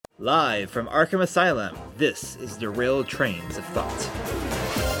Live from Arkham Asylum, this is Derailed Trains of Thought.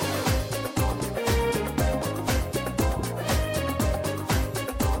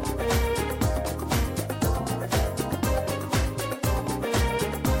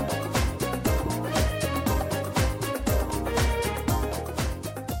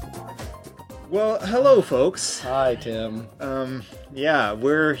 Well, hello, folks. Hi, Tim. Yeah,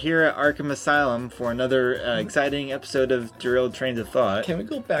 we're here at Arkham Asylum for another exciting episode of Derailed Trains of Thought. Can we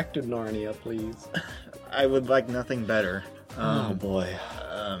go back to Narnia, please? I would like nothing better. Oh, boy.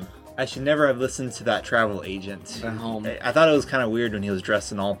 I should never have listened to that travel agent. I thought it was kind of weird when he was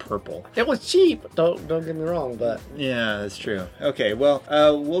dressed in all purple. It was cheap. Don't get me wrong, but Yeah, that's true. Okay, well,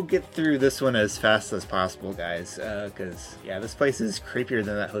 we'll get through this one as fast as possible, guys. Because, yeah, this place is creepier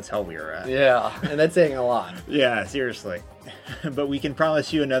than that hotel we were at. yeah, and that's saying a lot. Yeah, seriously. But we can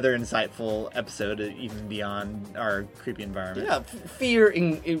promise you another insightful episode, even beyond our creepy environment. Yeah, fear,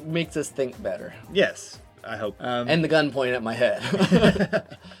 it makes us think better. Yes, I hope. And the gun pointed at my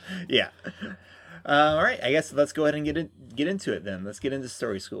head. Yeah. All right, I guess let's go ahead and get into it then. Let's get into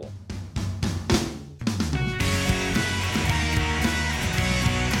Story School.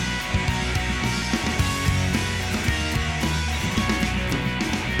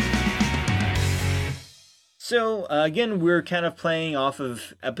 So, again, we're kind of playing off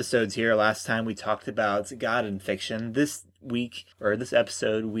of episodes here. Last time we talked about God and fiction. This week, or this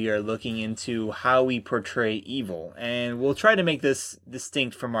episode, we are looking into how we portray evil. And we'll try to make this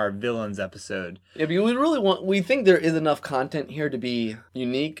distinct from our villains episode. Yeah, but we think there is enough content here to be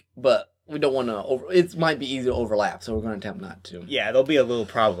unique, but we don't want to it might be easy to overlap, so we're going to attempt not to. Yeah, there'll be a little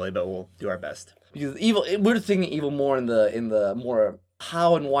probably, but we'll do our best. Because we're thinking evil more in the more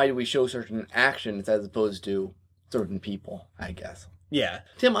how and why do we show certain actions as opposed to certain people, I guess. Yeah.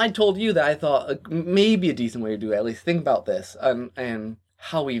 Tim, I told you that I thought maybe a decent way to do it, at least think about this, and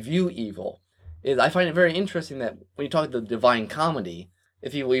how we view evil, is I find it very interesting that when you talk the Divine Comedy,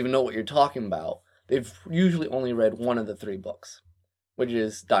 if people even know what you're talking about, they've usually only read one of the three books, which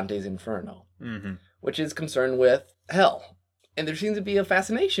is Dante's Inferno, which is concerned with hell. And there seems to be a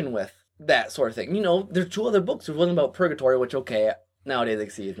fascination with that sort of thing. You know, there's two other books. There's one about purgatory, which, okay, nowadays I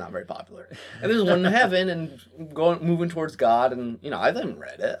see it's not very popular. And there's one in heaven and moving towards God, and, you know, I haven't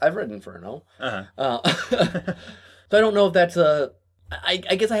read it. I've read Inferno. So I don't know if that's I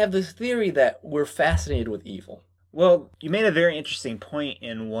guess I have this theory that we're fascinated with evil. Well, you made a very interesting point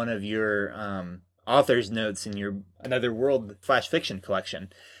in one of your author's notes in your Another World flash fiction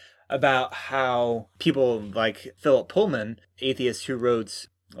collection about how people like Philip Pullman, atheist who wrote,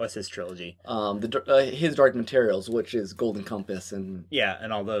 what's his trilogy? His Dark Materials, which is Golden Compass and... Yeah,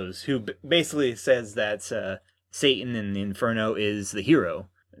 and all those, who basically says that Satan in the Inferno is the hero,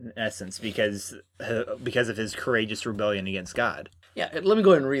 in essence, because of his courageous rebellion against God. Yeah, let me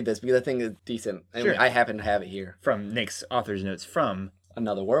go ahead and read this, because I think it's decent. Sure. I happen to have it here. From Nick's author's notes from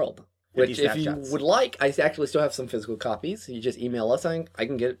Another World. Which, if you would like, I actually still have some physical copies. You just email us, I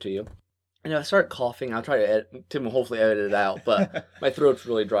can get it to you. And if I start coughing, I'll try to Tim will hopefully edit it out, but my throat's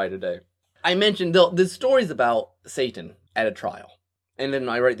really dry today. I mentioned, the story's about Satan at a trial. And then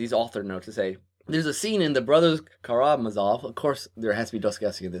I write these author notes to say, there's a scene in The Brothers Karamazov, of course there has to be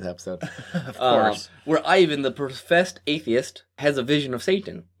Dostoevsky in this episode, of course, where Ivan, the professed atheist, has a vision of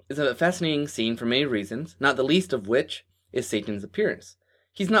Satan. It's a fascinating scene for many reasons, not the least of which is Satan's appearance.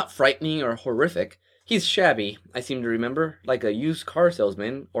 He's not frightening or horrific. He's shabby, I seem to remember, like a used car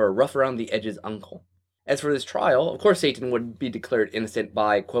salesman or a rough-around-the-edges uncle. As for this trial, of course Satan would be declared innocent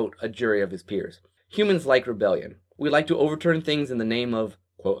by, quote, a jury of his peers. Humans like rebellion. We like to overturn things in the name of,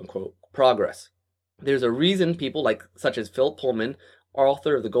 quote-unquote, progress. There's a reason people such as Philip Pullman,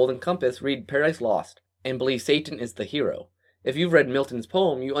 author of The Golden Compass, read Paradise Lost and believe Satan is the hero. If you've read Milton's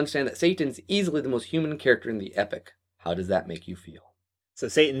poem, you understand that Satan's easily the most human character in the epic. How does that make you feel? So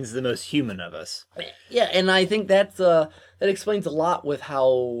Satan's the most human of us. Yeah, and I think that explains a lot with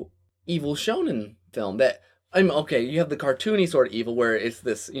how evil's shown in film. Okay, you have the cartoony sort of evil where it's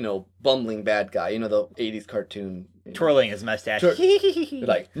this, bumbling bad guy, the 80s cartoon. Twirling his mustache.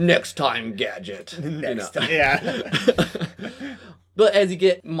 Like, next time, Gadget. Next time. Yeah. But as you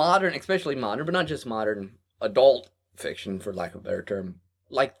get modern, especially modern, but not just modern, adult fiction, for lack of a better term,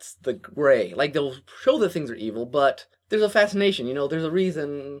 like the gray. Like, they'll show that things are evil, but there's a fascination, there's a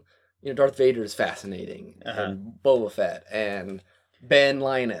reason, Darth Vader is fascinating, and Boba Fett, and Ben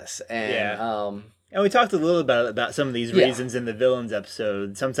Linus, and, And we talked a little about some of these reasons in the villains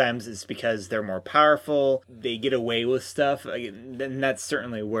episode. Sometimes it's because they're more powerful, they get away with stuff, and that's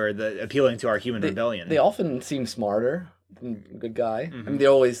certainly where the appealing to our human rebellion. They often seem smarter than good guy. I mean, they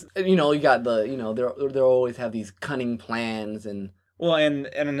always, you got the, they'll always have these cunning plans and Well, and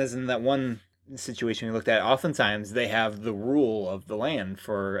as in that one situation we looked at, oftentimes they have the rule of the land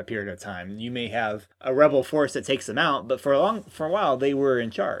for a period of time. You may have a rebel force that takes them out, but for a while they were in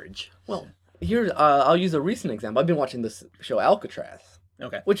charge. Well, here I'll use a recent example. I've been watching this show Alcatraz,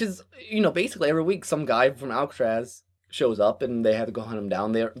 Okay. which is basically every week some guy from Alcatraz shows up and they have to go hunt him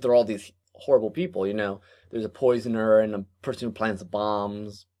down. They're all these horrible people. There's a poisoner and a person who plants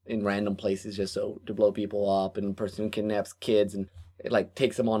bombs in random places just to blow people up, and a person who kidnaps kids and it like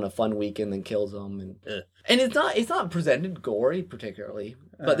takes them on a fun weekend and kills them, and it's not presented gory particularly,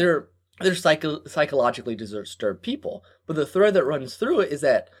 but they're psychologically disturbed people. But the thread that runs through it is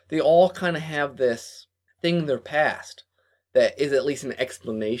that they all kind of have this thing in their past that is at least an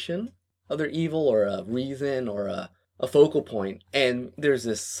explanation of their evil, or a reason, or a focal point. And there's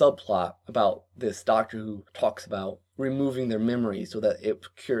this subplot about this doctor who talks about removing their memories so that it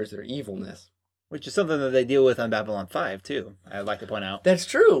cures their evilness. Which is something that they deal with on Babylon 5 too. I'd like to point out. That's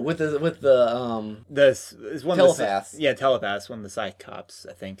true with the This is one telepaths. Of the, telepaths. One of the psych cops,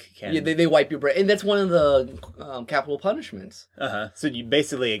 I think, can. Yeah, they wipe your brain, and that's one of the capital punishments. So you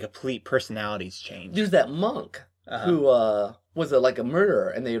basically a complete personalities change. There's that monk who was like a murderer,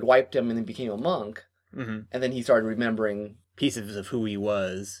 and they had wiped him, and he became a monk. Mm-hmm. And then he started remembering pieces of who he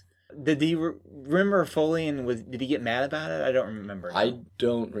was. Did he remember fully, and did he get mad about it? I don't remember. I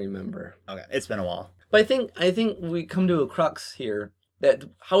don't remember. Okay, it's been a while. But I think we come to a crux here that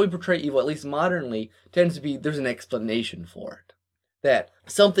how we portray evil, at least modernly, tends to be there's an explanation for it. That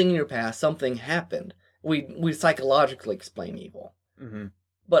something in your past, something happened. We psychologically explain evil. Mm-hmm.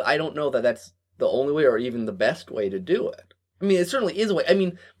 But I don't know that that's the only way or even the best way to do it. I mean, it certainly is a way. I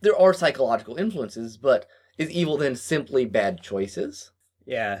mean, there are psychological influences, but is evil then simply bad choices?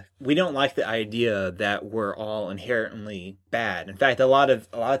 Yeah, we don't like the idea that we're all inherently bad. In fact, a lot of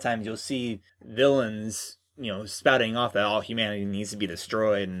times you'll see villains, spouting off that all humanity needs to be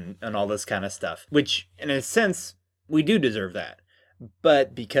destroyed and all this kind of stuff. Which, in a sense, we do deserve that.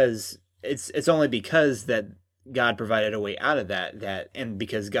 But because it's only because that God provided a way out of that and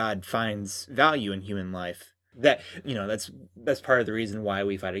because God finds value in human life. That that's part of the reason why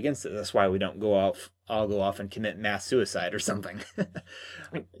we fight against it. That's why we don't go off and commit mass suicide or something.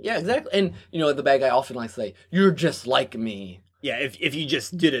 Yeah, exactly. And the bad guy often likes to say, "You're just like me." Yeah, if you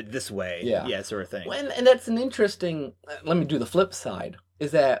just did it this way, yeah, sort of thing. Well, and that's an interesting. Let me do the flip side.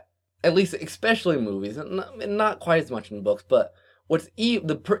 Is that at least, especially in movies, and not quite as much in books, but what's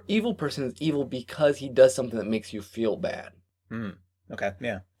evil person is evil because he does something that makes you feel bad. Okay,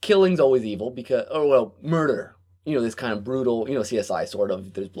 yeah. Killing's always evil murder. This kind of brutal, CSI sort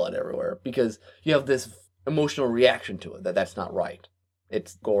of, there's blood everywhere. Because you have this emotional reaction to it, that's not right.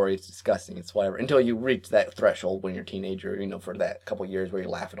 It's gory, it's disgusting, it's whatever. Until you reach that threshold when you're a teenager, for that couple years where you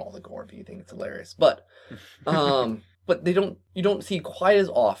laugh at all the gore, you think it's hilarious. But, but you don't see quite as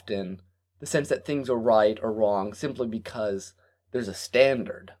often the sense that things are right or wrong simply because there's a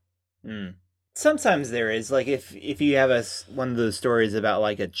standard. Sometimes there is, like if you have one of those stories about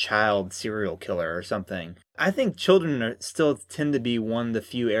like a child serial killer or something. I think children still tend to be one of the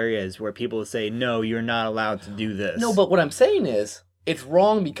few areas where people say, no, you're not allowed to do this. No, but what I'm saying is, it's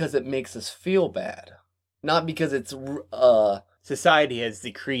wrong because it makes us feel bad. Not because it's... Society has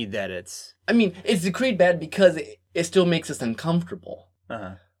decreed that it's... I mean, it's decreed bad because it still makes us uncomfortable.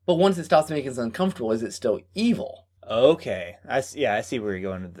 Uh-huh. But once it stops making us uncomfortable, is it still evil? Okay. I see where you're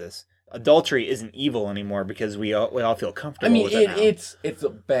going with this. Adultery isn't evil anymore because we all feel comfortable with it now. It's a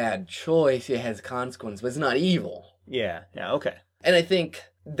bad choice. It has consequences, but it's not evil. Yeah, okay. And I think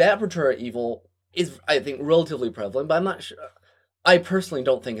that portrayal of evil is, relatively prevalent, but I'm not sure. I personally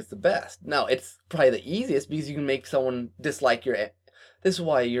don't think it's the best. Now, it's probably the easiest because you can make someone dislike your... This is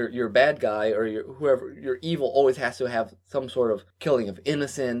why your bad guy or whoever, your evil always has to have some sort of killing of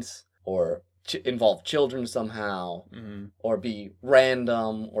innocence or... involve children somehow, or be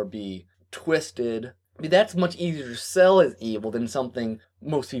random, or be twisted. I mean, that's much easier to sell as evil than something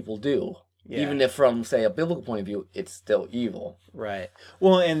most people do. Yeah. Even if from, say, a biblical point of view, it's still evil. Right.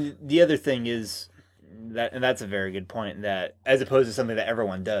 Well, and the other thing is, that's a very good point, that as opposed to something that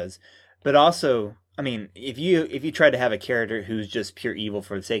everyone does, but also... I mean, if you try to have a character who's just pure evil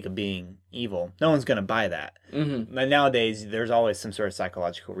for the sake of being evil, no one's going to buy that. Mm-hmm. But nowadays, there's always some sort of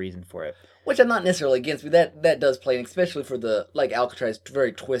psychological reason for it. Which I'm not necessarily against, but that does play, especially for the, like, Alcatraz,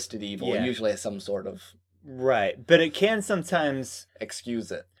 very twisted evil. Yeah. It usually has some sort of... Right, but it can sometimes...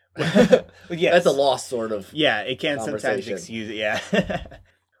 Excuse it. Yes. That's a lost sort of... Yeah, it can sometimes excuse it, yeah.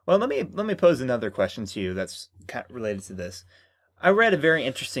 Well, let me pose another question to you that's kind of related to this. I read a very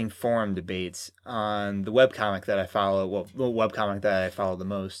interesting forum debates on the webcomic that I follow, the webcomic that I follow the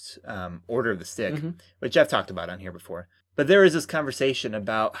most, Order of the Stick, which I've talked about on here before. But there is this conversation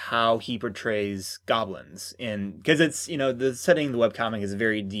about how he portrays goblins because it's, the setting of the webcomic is a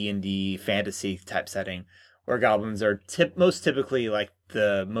very D&D fantasy type setting where goblins are most typically like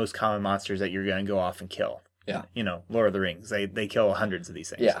the most common monsters that you're going to go off and kill. Yeah. Lord of the Rings, they kill hundreds of these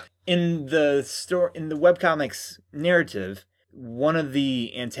things. Yeah. In the webcomics narrative, one of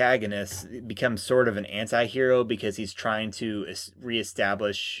the antagonists becomes sort of an anti-hero because he's trying to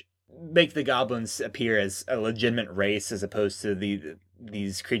make the goblins appear as a legitimate race as opposed to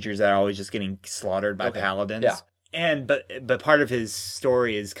these creatures that are always just getting slaughtered by paladins. Yeah. But part of his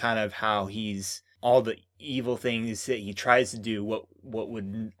story is kind of how he's all the evil things that he tries to do, what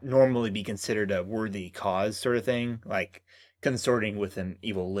would normally be considered a worthy cause sort of thing, like consorting with an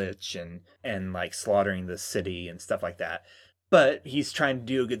evil lich and like slaughtering the city and stuff like that. But he's trying to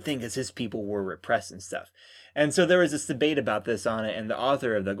do a good thing because his people were repressed and stuff. And so there was this debate about this on it, and the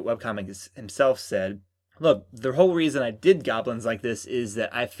author of the webcomic himself said, look, the whole reason I did goblins like this is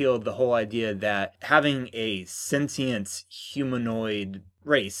that I feel the whole idea that having a sentient humanoid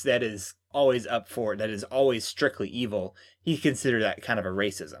race that is always that is always strictly evil, he considered that kind of a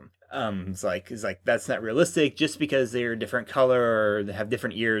racism. It's like that's not realistic. Just because they're a different color or they have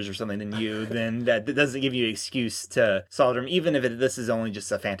different ears or something than you, then that doesn't give you an excuse to slaughter them, even if this is only just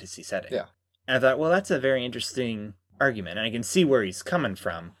a fantasy setting. Yeah. And I thought, well, that's a very interesting argument, and I can see where he's coming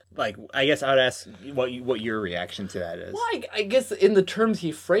from. Like, I guess I would ask what your reaction to that is. Well, I guess in the terms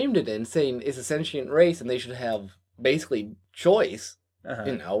he framed it in, saying it's a sentient race and they should have basically choice,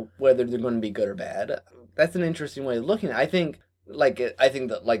 whether they're going to be good or bad. That's an interesting way of looking at it. I think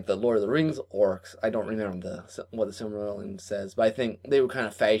that like the Lord of the Rings orcs, I don't remember what the Silmarillion says, but I think they were kind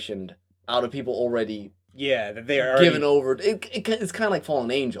of fashioned out of people already. Yeah, that they are given over. It's kind of like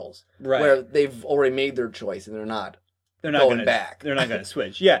fallen angels, right? Where they've already made their choice and they're not going back. They're not going to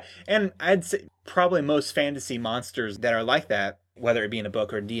switch. Yeah, and I'd say probably most fantasy monsters that are like that, whether it be in a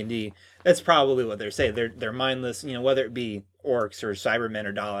book or D&D, that's probably what they're saying. They're mindless. Whether it be orcs or Cybermen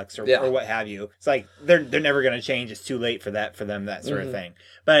or Daleks or what have you. It's like they're never going to change. It's too late for them, that sort of thing.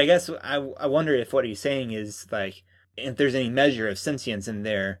 But I guess I wonder if what he's saying is like, if there's any measure of sentience in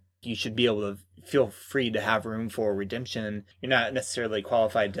there, you should be able to feel free to have room for redemption. You're not necessarily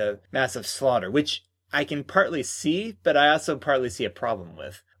qualified to massive slaughter, which I can partly see, but I also partly see a problem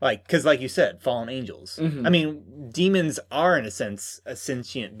with. Because like you said, fallen angels. I mean, demons are, in a sense, a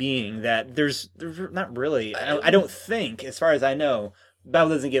sentient being that there's not really, I don't think, as far as I know, the Bible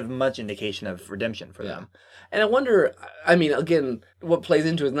doesn't give much indication of redemption for them. And I wonder, I mean, again, what plays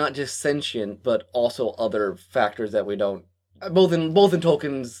into it is not just sentient, but also other factors that we don't, both in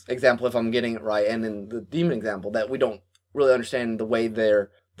Tolkien's example, if I'm getting it right, and in the demon example, that we don't really understand the way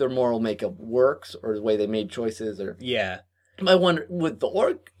their moral makeup works or the way they made choices. Or I wonder with the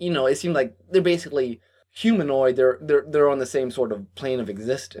orc, it seemed like they're basically humanoid. They're on the same sort of plane of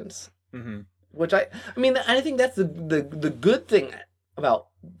existence. Which I think that's the good thing about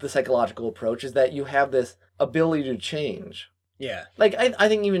the psychological approach is that you have this ability to change. Yeah. Like I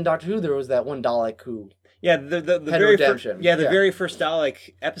think even Doctor Who, there was that one Dalek who. Yeah, the very very first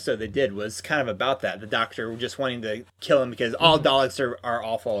Dalek episode they did was kind of about that. The Doctor just wanting to kill him because all Daleks are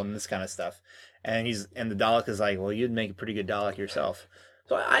awful and this kind of stuff. And the Dalek is like, well, you'd make a pretty good Dalek yourself.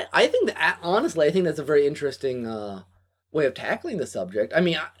 So I think that, honestly, I think that's a very interesting way of tackling the subject. I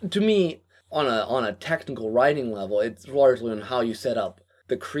mean, to me, on a technical writing level, it's largely on how you set up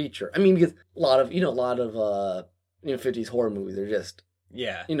the creature. I mean, because a lot of 50s horror movies are just.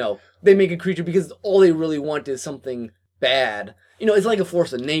 Yeah. They make a creature because all they really want is something bad. It's like a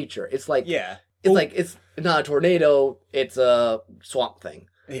force of nature. It's like it's not a tornado, it's a swamp thing.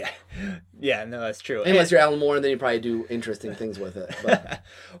 Yeah. Yeah, no, that's true. Unless you're Alan Moore, and then you probably do interesting things with it. But,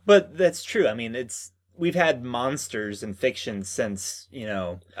 but that's true. I mean, we've had monsters in fiction since,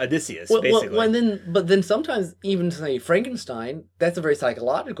 Odysseus, basically. But then sometimes even say Frankenstein, that's a very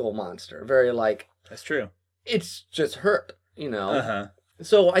psychological monster. Very like that's true. It's just hurt,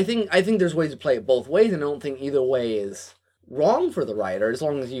 So I think there's ways to play it both ways, and I don't think either way is wrong for the writer, as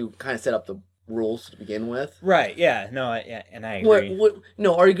long as you kind of set up the rules to begin with. Right, yeah. No, and I agree.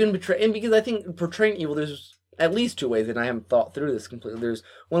 Are you going to betray... And because I think portraying evil, there's at least two ways, and I haven't thought through this completely. There's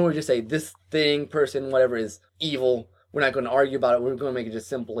one where you just say, this thing, person, whatever is evil. We're not going to argue about it. We're going to make it just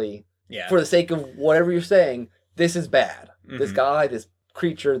simply, for the sake of whatever you're saying, this is bad. This guy, this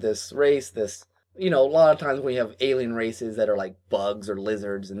creature, this race, this... a lot of times we have alien races that are like bugs or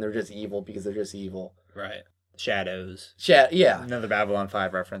lizards, and they're just evil because they're just evil. Right. Shadows. Yeah. Another Babylon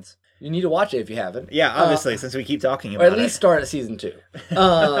 5 reference. You need to watch it if you haven't. Yeah, obviously, since we keep talking about it. Or at least start at season 2.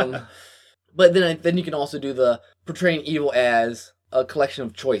 But then you can also do the portraying evil as a collection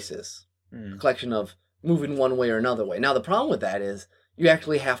of choices. A collection of moving one way or another way. Now the problem with that is you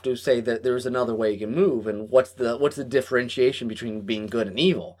actually have to say that there's another way you can move, and what's the differentiation between being good and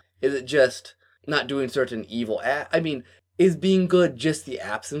evil? Is it just not doing certain evil I mean, is being good just the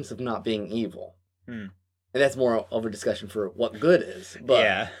absence of not being evil? And that's more of a discussion for what good is. But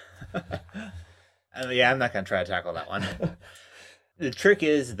yeah. I'm not going to try to tackle that one. The trick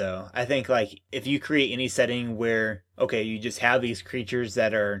is, though, I think, like, if you create any setting where, okay, you just have these creatures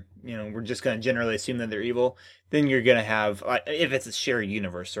that are, we're just going to generally assume that they're evil, then you're going to have, like, if it's a shared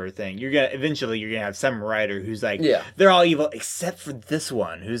universe sort of thing, eventually you're going to have some writer who's like, they're all evil except for this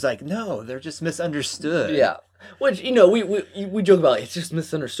one, who's like, no, they're just misunderstood. Yeah. Which, we joke about it's just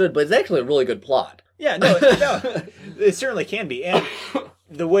misunderstood, but it's actually a really good plot. Yeah, no, it certainly can be. And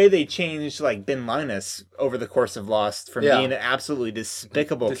the way they changed, like, Ben Linus over the course of Lost from being an absolutely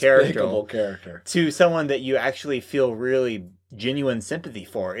despicable character to someone that you actually feel really genuine sympathy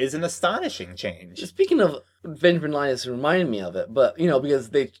for is an astonishing change. Speaking of Benjamin Linus, reminded me of it, but, because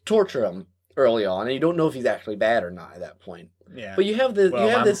they torture him early on, and you don't know if he's actually bad or not at that point. Yeah. But you have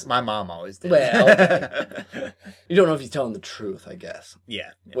this. My mom always did. Well, okay. You don't know if he's telling the truth, I guess.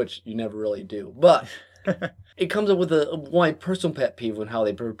 Yeah. Which you never really do. But it comes up with my personal pet peeve on how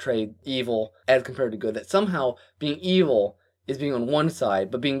they portray evil as compared to good. That somehow being evil is being on one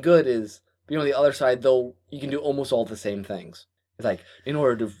side, but being good is being on the other side, though you can do almost all the same things. It's like, in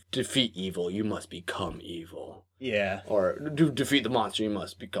order to defeat evil, you must become evil. Yeah. Or to defeat the monster, you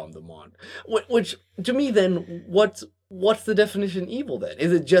must become the monster. Which, to me, then, what's the definition of evil, then?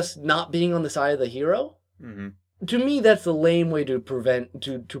 Is it just not being on the side of the hero? Mm-hmm. To me, that's the lame way to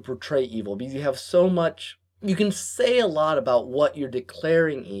portray evil, because you have so much. You can say a lot about what you're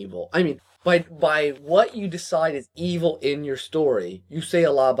declaring evil. I mean, by what you decide is evil in your story, you say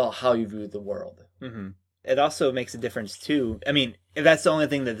a lot about how you view the world. Mm-hmm. It also makes a difference too. I mean, if that's the only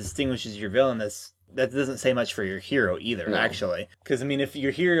thing that distinguishes your villain, that doesn't say much for your hero either, actually. Because, I mean, if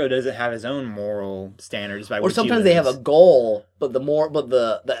your hero doesn't have his own moral standards by which sometimes they have a goal, but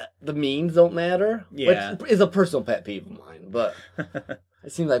the means don't matter. Yeah. Which is a personal pet peeve of mine, but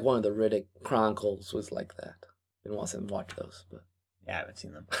it seems like one of the Riddick Chronicles was like that. I didn't want to watch those, but yeah, I haven't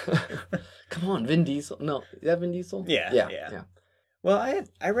seen them. Come on, Vin Diesel. No, is that Vin Diesel? Yeah. Well,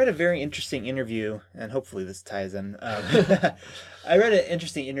 I read a very interesting interview, and hopefully this ties in. I read an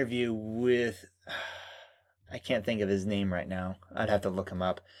interesting interview with, I can't think of his name right now. I'd have to look him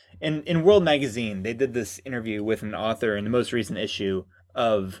up. In World Magazine, they did this interview with an author in the most recent issue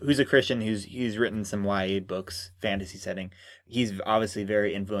who's a Christian, he's written some YA books, fantasy setting. He's obviously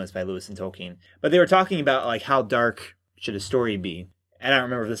very influenced by Lewis and Tolkien. But they were talking about, like, how dark should a story be? And I don't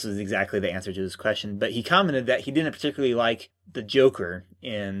remember if this was exactly the answer to his question, but he commented that he didn't particularly like the Joker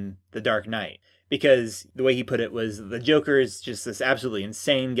in The Dark Knight, because the way he put it was the Joker is just this absolutely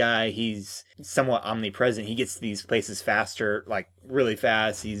insane guy. He's somewhat omnipresent. He gets to these places faster, like really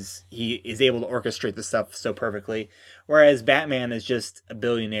fast. He is able to orchestrate the stuff so perfectly, whereas Batman is just a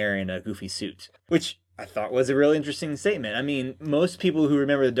billionaire in a goofy suit, which I thought was a really interesting statement. I mean, most people who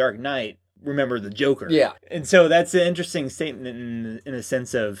remember The Dark Knight remember the Joker. Yeah. And so that's an interesting statement in the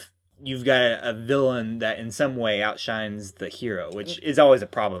sense of you've got a villain that in some way outshines the hero, which is always a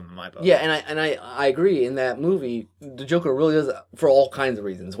problem in my book. Yeah, and I agree. In that movie, the Joker really does, for all kinds of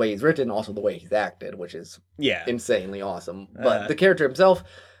reasons, the way he's written, also the way he's acted, which is insanely awesome. But the character himself,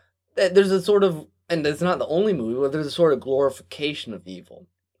 there's a sort of, and it's not the only movie, but there's a sort of glorification of evil.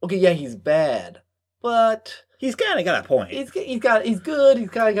 Okay, yeah, he's bad, but he's kind of got a point. He's good. He's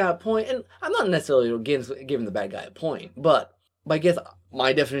kind of got a point, and I'm not necessarily against giving the bad guy a point, but I guess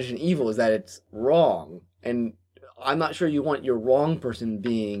my definition of evil is that it's wrong, and I'm not sure you want your wrong person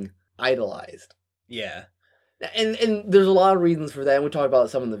being idolized. Yeah. And there's a lot of reasons for that, and we talked about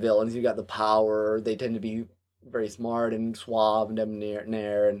some of the villains. You got the power; they tend to be very smart and suave and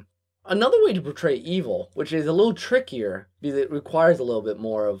debonair. And another way to portray evil, which is a little trickier because it requires a little bit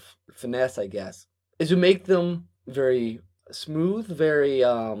more of finesse, I guess, is to make them very smooth, very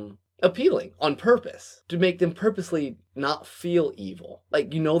appealing on purpose, to make them purposely not feel evil.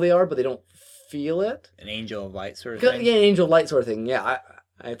 Like, they are, but they don't feel it. An angel of light sort of thing? Yeah, an angel of light sort of thing. Yeah,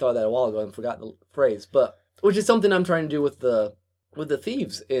 I thought that a while ago and forgot the phrase. But, which is something I'm trying to do with the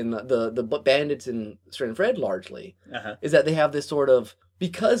thieves in the bandits in Strand Fred largely, is that they have this sort of,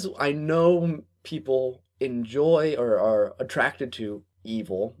 because I know people enjoy or are attracted to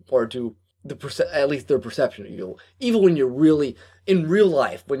evil, or to at least their perception of evil. Evil when you're really, in real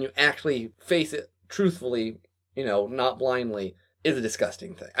life, when you actually face it truthfully, not blindly, is a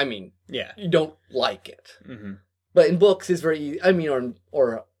disgusting thing. I mean, you don't like it. Mm-hmm. But in books, it's very,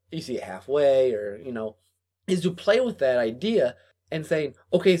 or you see it halfway, or, is to play with that idea and saying,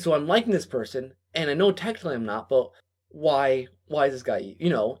 okay, so I'm liking this person, and I know technically I'm not, but why is this guy,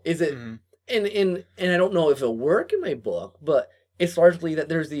 is it, Mm-hmm. and I don't know if it'll work in my book, but it's largely that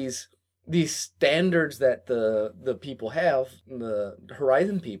there's these standards that the people have, the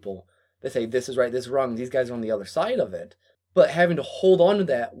Horizon people, they say this is right, this is wrong, these guys are on the other side of it, but having to hold on to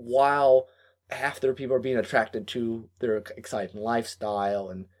that while half their people are being attracted to their exciting lifestyle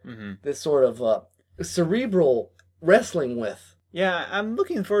and Mm-hmm. this sort of cerebral wrestling with. Yeah, I'm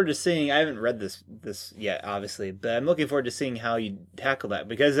looking forward to seeing. I haven't read this yet, obviously, but I'm looking forward to seeing how you tackle that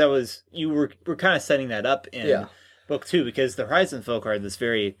because you were kind of setting that up in Yeah. book 2 because the Horizon folk are this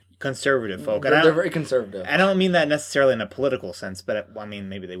very conservative folk, and They're very conservative. I don't mean that necessarily in a political sense, but I mean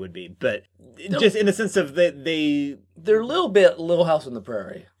maybe they would be, but just in the sense of They're a little bit Little House on the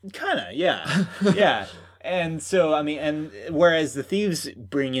Prairie. kind of, yeah, yeah. And so I mean, and whereas the thieves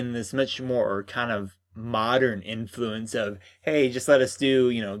bring in this much more kind of modern influence of, hey, just let us do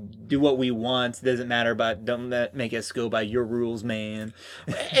what we want. It doesn't matter, but don't make us go by your rules, man.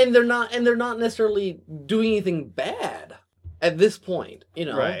 and they're not necessarily doing anything bad at this point.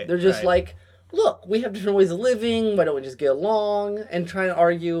 Right, They're just right. like, look, we have different ways of living. Why don't we just get along? And try to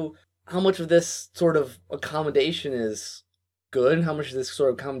argue how much of this sort of accommodation is good and how much of this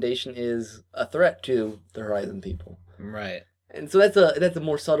sort of accommodation is a threat to the Horizon people. Right. And so that's a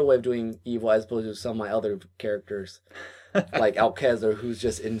more subtle way of doing evil as opposed to some of my other characters, like Alcazar, who's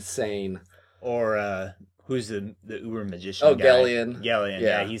just insane. Or who's the uber magician? Oh, guy? Galleon. Yeah,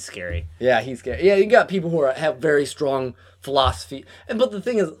 Yeah. he's scary. Yeah, he's scary. Yeah, you got people who have very strong philosophy, but the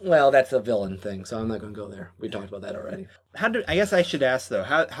thing is, well, that's a villain thing, so I'm not going to go there. We talked about that already. I guess I should ask though,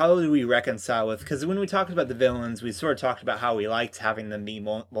 how do we reconcile with, because when we talked about the villains, we sort of talked about how we liked having them be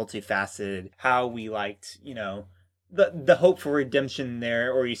multifaceted, how we liked, the hope for redemption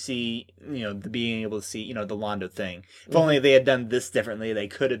there, or you see, the being able to see, the Londo thing. If only they had done this differently, they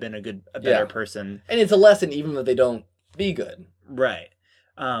could have been a better Yeah. person. And it's a lesson, even if they don't be good. Right.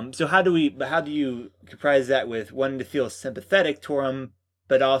 So how do you comprise that with wanting to feel sympathetic toward them,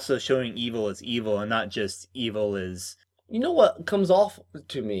 but also showing evil as evil and not just evil as... You know what comes off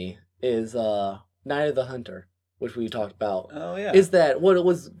to me is Night of the Hunter, which we talked about. Oh, yeah. Is that what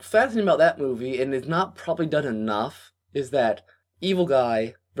was fascinating about that movie, and is not probably done enough, is that evil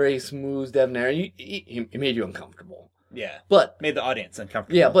guy, very smooth, debonair, he made you uncomfortable. Yeah. But Made the audience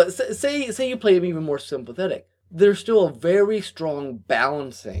uncomfortable. yeah, but say you play him even more sympathetic. There's still a very strong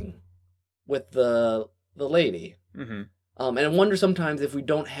balancing with the lady. Mm-hmm. And I wonder sometimes if we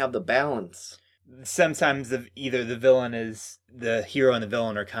don't have the balance. Sometimes either the villain is the hero and the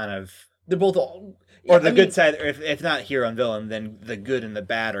villain are kind of... They're both all... Or the good side, or if not hero and villain, then the good and the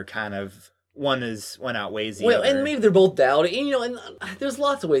bad are kind of... One outweighs the other. And maybe they're both doubting, and there's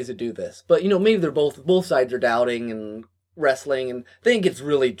lots of ways to do this. But, maybe they're both sides are doubting and wrestling, and then it gets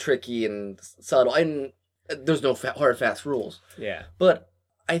really tricky and subtle, and there's no hard, fast rules. Yeah. But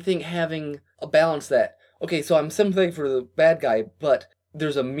I think having a balance that, okay, so I'm sympathetic for the bad guy, but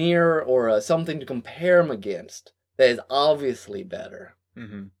there's a mirror or something to compare him against that is obviously better,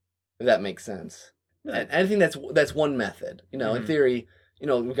 Mm-hmm. if that makes sense. No. And I think that's one method. In Mhm. theory,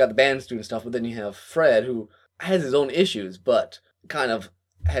 we've got the band student stuff, but then you have Fred, who has his own issues, but kind of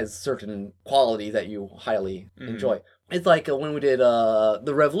has certain qualities that you highly Mhm. enjoy. It's like when we did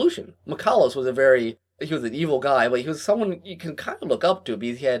The Revolution. Michalos was he was an evil guy, but he was someone you can kind of look up to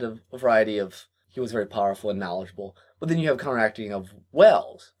because he had a variety of, he was very powerful and knowledgeable. But then you have counteracting of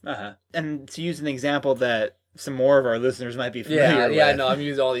Wells. Uh-huh. And to use an example that some more of our listeners might be familiar with. Yeah, I know. I'm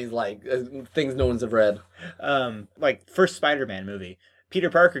using all these things no one's have read. Like first Spider-Man movie. Peter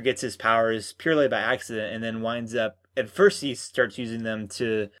Parker gets his powers purely by accident and then winds up, at first he starts using them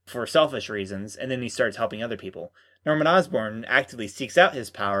for selfish reasons, and then he starts helping other people. Norman Osborn actively seeks out his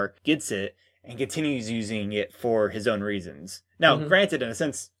power, gets it, and continues using it for his own reasons. Now, granted, in a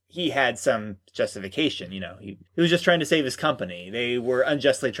sense, he had some justification, he was just trying to save his company. They were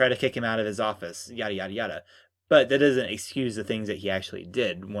unjustly trying to kick him out of his office, yada, yada, yada. But that doesn't excuse the things that he actually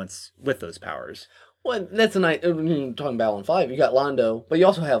did once with those powers. Well, that's a nice, talking Babylon 5, you got Londo, but you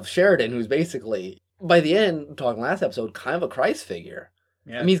also have Sheridan, who's basically, by the end, talking last episode, kind of a Christ figure.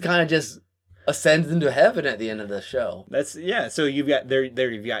 Yeah. I mean, he's kind of just ascends into heaven at the end of the show. So you've got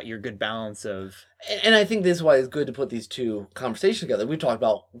you've got your good balance of... And I think this is why it's good to put these two conversations together. We talked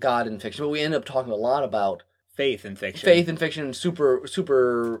about God in fiction, but we end up talking a lot about faith in fiction. Faith in fiction and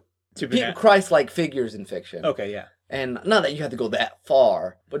super Christ-like figures in fiction. Okay, yeah. And not that you have to go that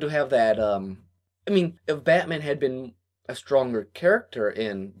far, but to have that, if Batman had been a stronger character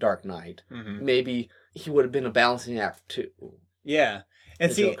in Dark Knight, maybe he would have been a balancing act too. Yeah. And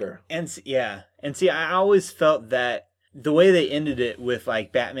the see, Joker. and see, I always felt that the way they ended it with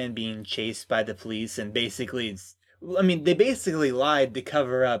like Batman being chased by the police and basically they basically lied to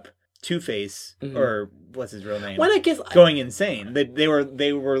cover up Two-Face, or what's his real name? When I guess going insane. They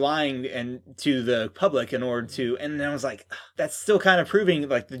were lying and to the public in order to, and I was like, that's still kind of proving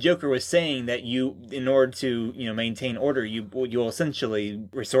like the Joker was saying that you, in order to maintain order, you'll essentially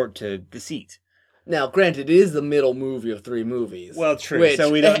resort to deceit. Now, granted, it is the middle movie of 3 movies. Well, true.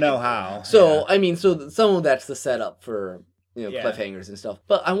 So we don't know how. So so some of that's the setup for cliffhangers and stuff.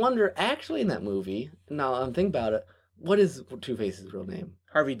 But I wonder, actually, in that movie, now I'm thinking about it, what is Two-Face's real name?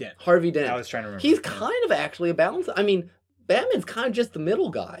 Harvey Dent. Harvey Dent. I was trying to remember. He's kind of actually a balance. I mean, Batman's kind of just the middle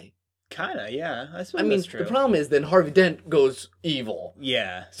guy. Kind of, yeah. I suppose that's true. The problem is then Harvey Dent goes evil.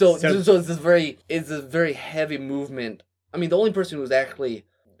 Yeah. So it's a very heavy movement. I mean, the only person who's actually,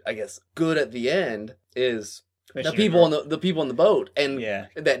 I guess, good at the end is the people on the boat and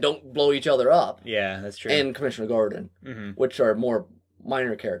that don't blow each other up. Yeah, that's true. And Commissioner Gordon, which are more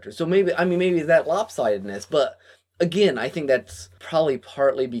minor characters. So maybe it's that lopsidedness, but again, I think that's probably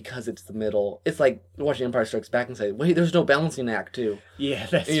partly because it's the middle. It's like watching Empire Strikes Back and say, wait, there's no balancing act too. Yeah,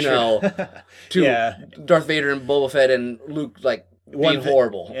 that's true. Darth Vader and Boba Fett and Luke being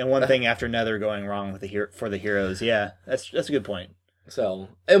horrible. And one thing after another going wrong with for the heroes. Yeah, that's a good point. So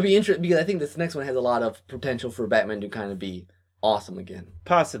it'll be interesting because I think this next one has a lot of potential for Batman to kind of be awesome again.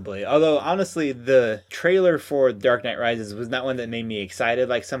 Possibly. Although, honestly, the trailer for Dark Knight Rises was not one that made me excited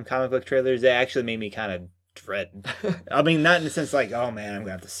like some comic book trailers. It actually made me kind of dread. I mean, not in the sense like, oh man, I'm going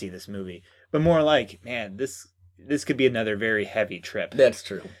to have to see this movie. But more like, man, this could be another very heavy trip. That's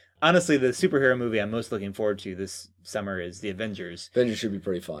true. Honestly, the superhero movie I'm most looking forward to this summer is The Avengers. Avengers should be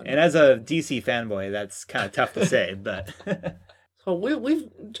pretty fun. And as a DC fanboy, that's kind of tough to say, but... So we've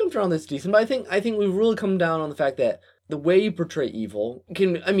jumped around this decent, but I think we've really come down on the fact that the way you portray evil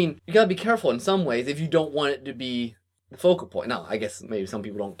you gotta be careful in some ways if you don't want it to be the focal point. Now, I guess maybe some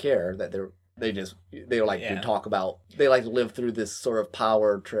people don't care that they like to talk about, they like to live through this sort of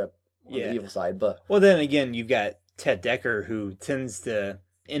power trip on the evil side, but... Well, then again, you've got Ted Dekker, who tends to,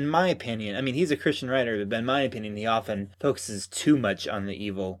 in my opinion, I mean, he's a Christian writer, but in my opinion, he often focuses too much on the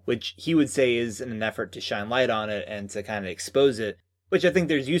evil, which he would say is in an effort to shine light on it and to kind of expose it, which I think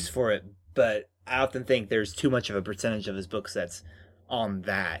there's use for it, but I often think there's too much of a percentage of his books that's on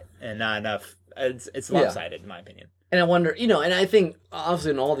that, and not enough. It's lopsided, in my opinion. And I wonder, and I think,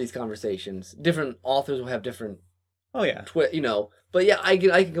 obviously in all these conversations, different authors will have different... Oh, yeah. But yeah, I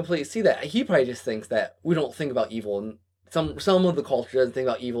can completely see that. He probably just thinks that we don't think about evil, and some of the culture doesn't think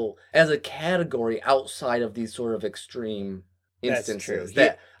about evil as a category outside of these sort of extreme instances.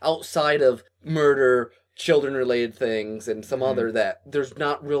 That outside of murder, children-related things, and some other, that there's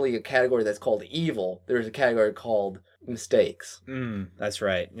not really a category that's called evil. There's a category called mistakes. That's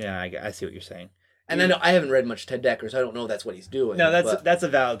right. Yeah, I see what you're saying. And I haven't read much Ted Dekker, so I don't know if that's what he's doing. No, that's a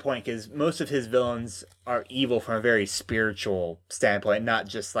valid point, because most of his villains are evil from a very spiritual standpoint, not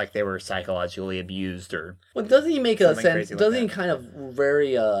just like they were psychologically abused or... Well, doesn't he make a sense... Doesn't he kind of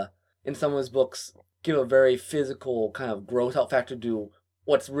very, in some of his books, give a very physical kind of gross out factor to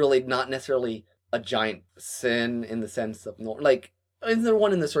what's really not necessarily a giant sin in the sense of... Like, isn't there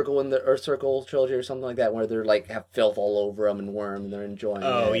one in the Circle trilogy or something like that, where they're like, have filth all over them and worm and they're enjoying it?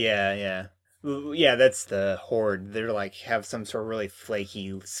 Oh, yeah. Yeah, that's the Horde. They're like, have some sort of really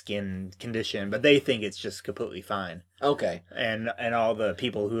flaky skin condition, but they think it's just completely fine. Okay. And all the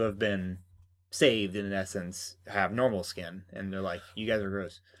people who have been saved, in essence, have normal skin, and they're like, you guys are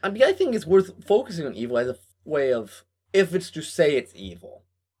gross. I mean, I think it's worth focusing on evil as a way of, if it's to say it's evil,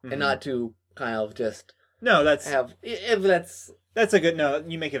 and not to kind of just... No, that's... That's a good... No,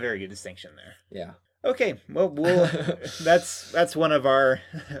 you make a very good distinction there. Yeah. Okay, well, that's one of our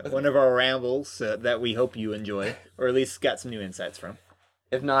rambles that we hope you enjoy, or at least got some new insights from.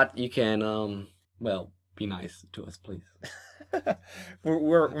 If not, you can be nice to us, please.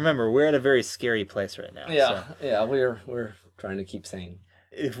 Remember, we're at a very scary place right now. Yeah, so. Yeah, we're trying to keep sane.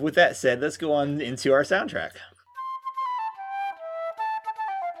 With that said, let's go on into our soundtrack.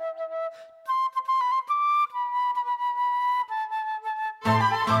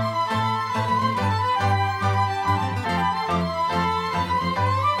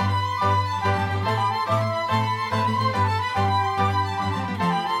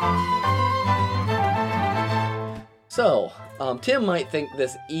 So, Tim might think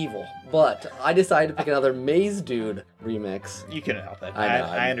this evil, but I decided to pick another Maze Dude remix. You couldn't help it.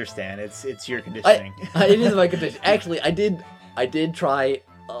 I understand. It's your conditioning. It is my condition. Actually, I did try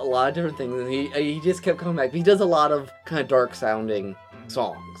a lot of different things, and he just kept coming back. He does a lot of kind of dark sounding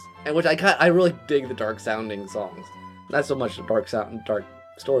songs, and which I really dig the dark sounding songs. Not so much dark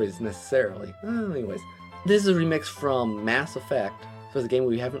stories necessarily. Anyways, This is a remix from Mass Effect. So it's a game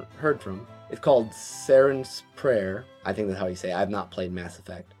we haven't heard from. It's called Saren's Prayer. I think that's how you say it. I've not played Mass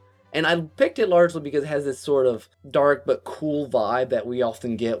Effect. And I picked it largely because it has this sort of dark but cool vibe that we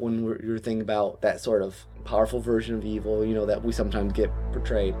often get when you're thinking about that sort of powerful version of evil, you know, that we sometimes get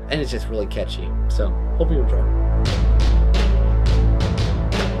portrayed. And it's just really catchy. So, hope you enjoy.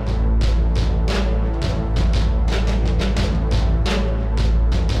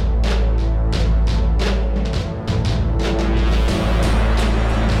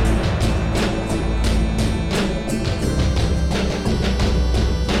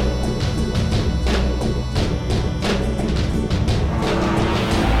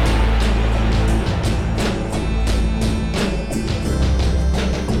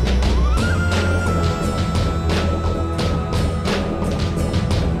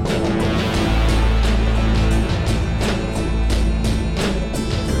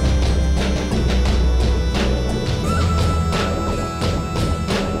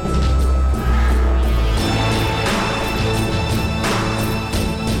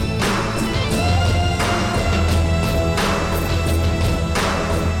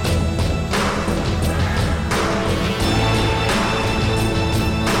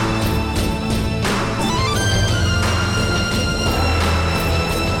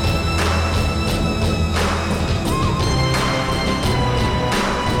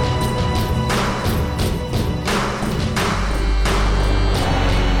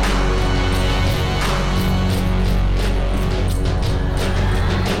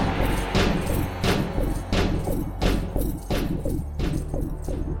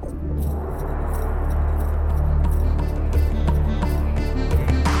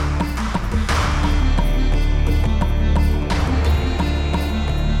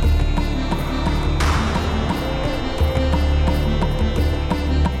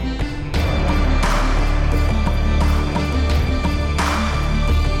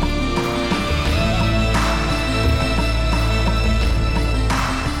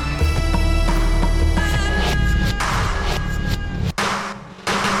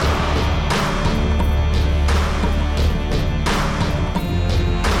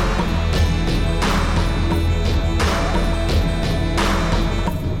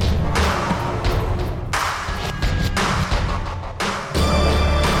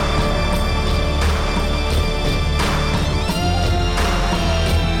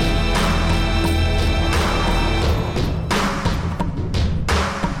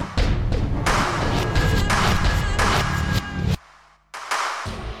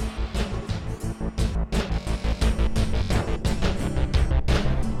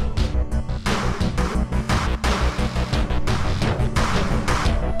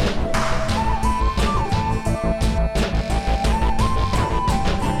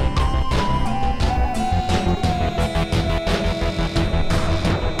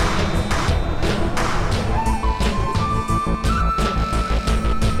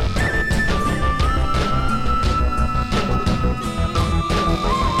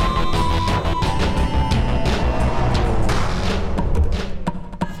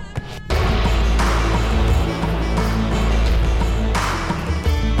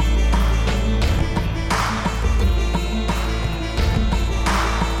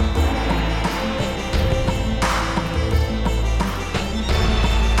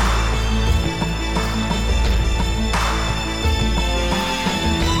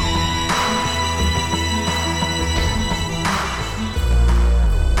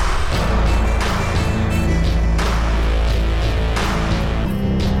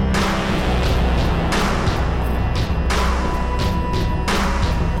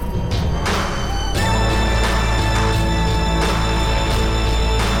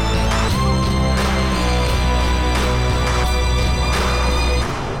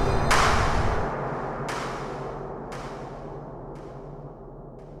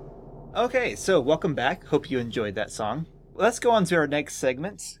 Okay, so welcome back. Hope you enjoyed that song. Let's go on to our next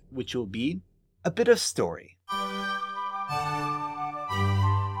segment, which will be a bit of story.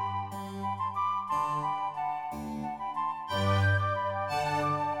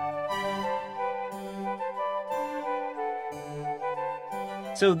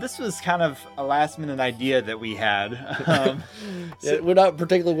 So this was kind of a last minute idea that we had. Yeah, we're not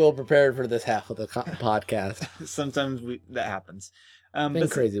particularly well prepared for this half of the podcast. Sometimes that happens. Been a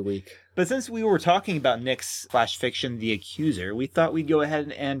crazy week. But since we were talking about Nick's flash fiction, The Accuser, we thought we'd go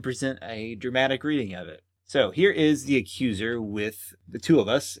ahead and present a dramatic reading of it. So here is The Accuser with the two of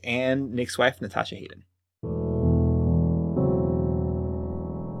us and Nick's wife, Natasha Hayden.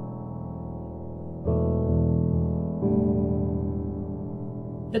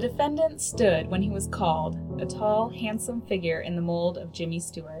 The defendant stood when he was called, a tall, handsome figure in the mold of Jimmy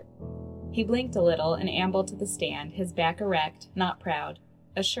Stewart. He blinked a little and ambled to the stand, his back erect, not proud,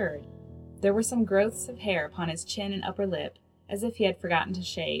 assured. There were some growths of hair upon his chin and upper lip, as if he had forgotten to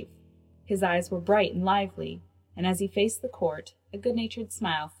shave. His eyes were bright and lively, and as he faced the court, a good-natured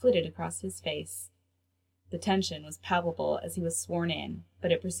smile flitted across his face. The tension was palpable as he was sworn in,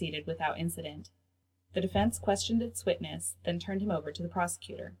 but it proceeded without incident. The defense questioned its witness, then turned him over to the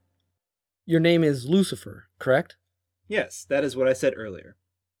prosecutor. Your name is Lucifer, correct? Yes, that is what I said earlier.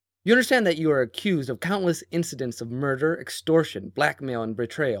 You understand that you are accused of countless incidents of murder, extortion, blackmail, and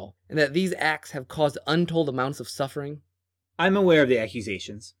betrayal, and that these acts have caused untold amounts of suffering? I'm aware of the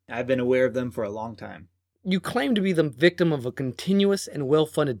accusations. I've been aware of them for a long time. You claim to be the victim of a continuous and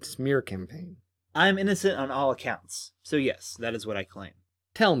well-funded smear campaign. I'm innocent on all accounts, so yes, that is what I claim.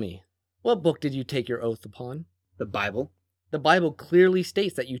 Tell me, what book did you take your oath upon? The Bible? The Bible clearly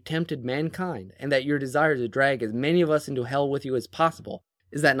states that you tempted mankind, and that your desire to drag as many of us into hell with you as possible.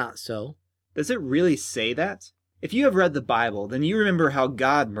 Is that not so? Does it really say that? If you have read the Bible, then you remember how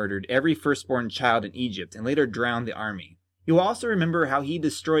God murdered every firstborn child in Egypt and later drowned the army. You will also remember how he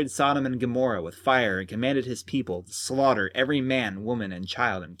destroyed Sodom and Gomorrah with fire and commanded his people to slaughter every man, woman, and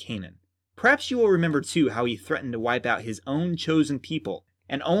child in Canaan. Perhaps you will remember too how he threatened to wipe out his own chosen people,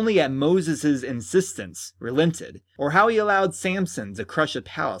 and only at Moses' insistence relented, or how he allowed Samson to crush a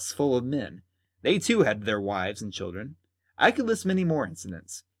palace full of men. They too had their wives and children. I could list many more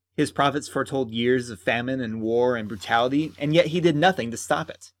incidents. His prophets foretold years of famine and war and brutality, and yet he did nothing to stop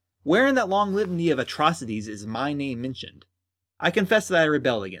it. Where in that long litany of atrocities is my name mentioned? I confess that I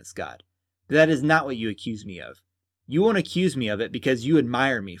rebelled against God, but that is not what you accuse me of. You won't accuse me of it because you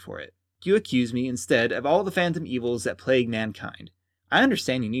admire me for it. You accuse me, instead, of all the phantom evils that plague mankind. I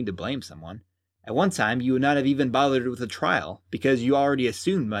understand you need to blame someone. At one time, you would not have even bothered with a trial, because you already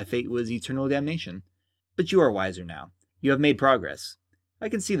assumed my fate was eternal damnation. But you are wiser now. You have made progress. I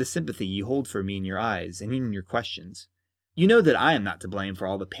can see the sympathy you hold for me in your eyes and in your questions. You know that I am not to blame for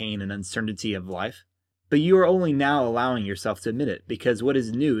all the pain and uncertainty of life, but you are only now allowing yourself to admit it because what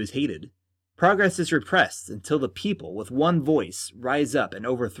is new is hated. Progress is repressed until the people, with one voice, rise up and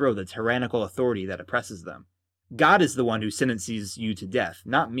overthrow the tyrannical authority that oppresses them. God is the one who sentences you to death,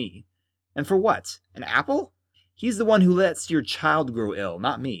 not me. And for what? An apple? He's the one who lets your child grow ill,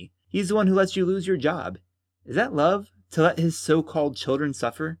 not me. He's the one who lets you lose your job. Is that love? To let his so-called children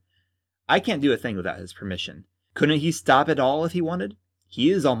suffer? I can't do a thing without his permission. Couldn't he stop it all if he wanted? He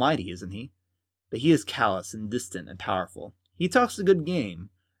is almighty, isn't he? But he is callous and distant and powerful. He talks a good game.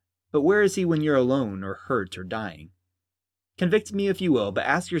 But where is he when you're alone or hurt or dying? Convict me if you will, but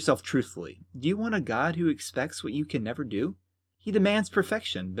ask yourself truthfully, do you want a God who expects what you can never do? He demands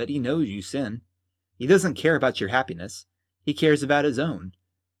perfection, but he knows you sin. He doesn't care about your happiness. He cares about his own.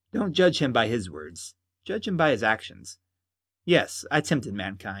 Don't judge him by his words. Judge him by his actions. Yes, I tempted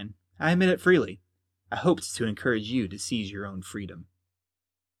mankind. I admit it freely. I hoped to encourage you to seize your own freedom.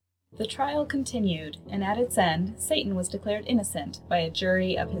 The trial continued, and at its end, Satan was declared innocent by a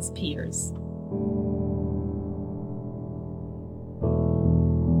jury of his peers.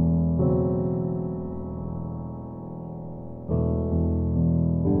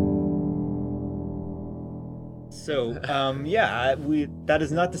 So, that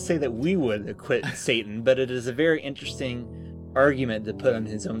is not to say that we would acquit Satan, but it is a very interesting argument to put on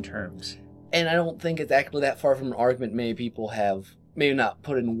his own terms. And I don't think it's actually that far from an argument many people have, maybe not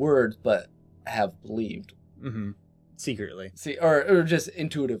put in words, but have believed. Mm-hmm. Secretly. See, or just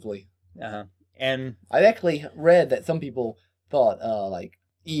intuitively. Uh-huh. And I actually read that some people thought,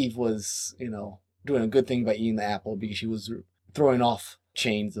 Eve was, doing a good thing by eating the apple because she was throwing off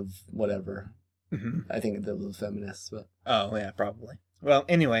chains of whatever. Mm-hmm. I think that was feminists, but oh yeah, probably. Well,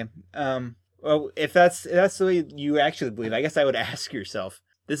 anyway, if that's the way you actually believe, I guess I would ask yourself.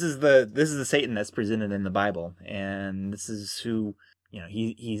 This is the Satan that's presented in the Bible, and this is who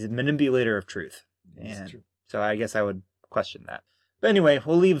he's a manipulator of truth, and so I guess I would question that. But anyway,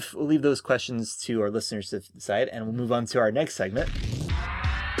 we'll leave those questions to our listeners to decide, and we'll move on to our next segment.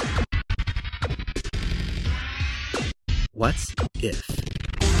 What's if?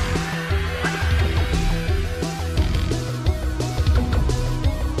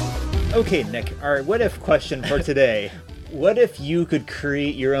 Okay, Nick, our what if question for today. What if you could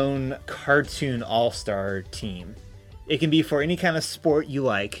create your own cartoon all-star team? It can be for any kind of sport you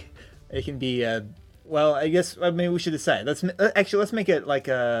like. It can be, I guess maybe we should decide. Let's make it like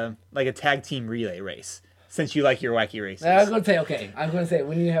a tag team relay race, since you like your wacky races. I'm going to say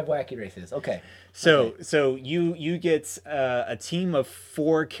when you have wacky races. Okay. So you get a team of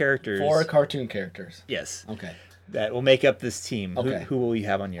 4 characters. 4 cartoon characters. Yes. Okay. that will make up this team. Okay. Who will you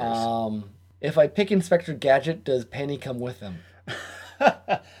have on yours? If I pick Inspector Gadget, does Penny come with him?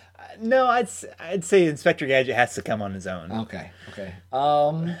 No, I'd say Inspector Gadget has to come on his own. Okay.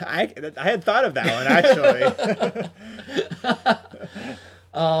 I had thought of that one actually.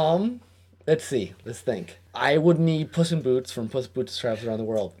 Let's see. Let's think. I would need Puss in Boots from Puss in Boots Travels Around the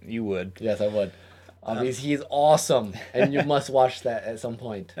World. You would. Yes, I would. He's awesome, and you must watch that at some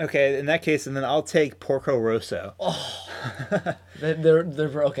point. Okay, in that case, and then I'll take Porco Rosso. Oh,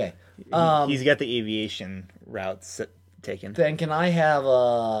 they're okay. He's got the aviation routes taken. Then can I have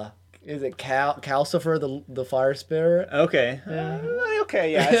is it Calcifer, the fire spirit? Okay.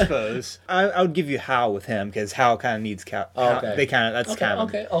 Okay, yeah, I suppose. I would give you Hal with him because Hal kind of needs Cal. Okay. They kind of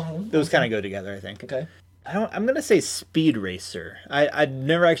those kind of go together, I think. Okay. I'm gonna say Speed Racer. I'd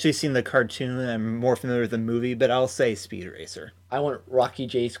never actually seen the cartoon. I'm more familiar with the movie, but I'll say Speed Racer. I want Rocky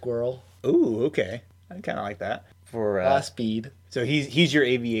J. Squirrel. Ooh, okay. I kind of like that for Speed. So he's your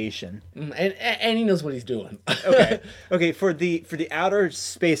aviation, and he knows what he's doing. Okay. For the outer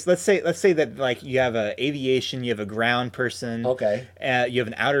space, let's say that like you have a aviation, you have a ground person. Okay. You have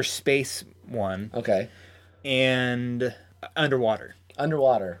an outer space one. Okay. And underwater.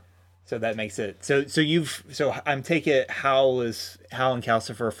 So that makes it so I'm taking it Hal and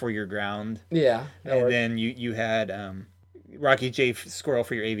Calcifer for your ground. Yeah. And then you had Rocky J. Squirrel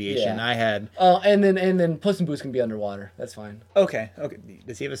for your aviation. Yeah. I had and then Puss in Boots can be underwater. That's fine. Okay.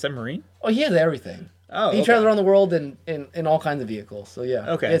 Does he have a submarine? Oh, he has everything. Oh, he travels around the world in all kinds of vehicles. So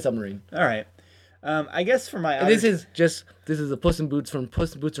yeah. Okay. He has a submarine. All right. I guess for my This is a Puss in Boots from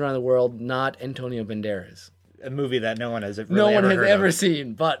Puss in Boots Around the World, not Antonio Banderas. A movie that no one has ever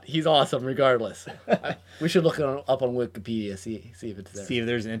seen, but he's awesome regardless. We should look it up on Wikipedia, see if it's there. See if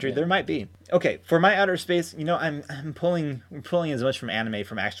there's an entry. Yeah. There might be. Okay, for my outer space, I'm pulling as much from anime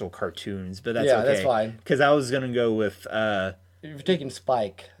from actual cartoons, but that's okay. That's fine. Because I was gonna go with. You're taking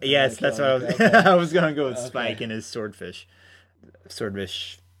Spike. Yes, that's what I was. Okay. I was gonna go with Spike and his swordfish.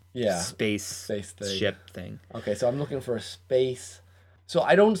 Yeah. Space ship thing. Okay, so I'm looking for a space. So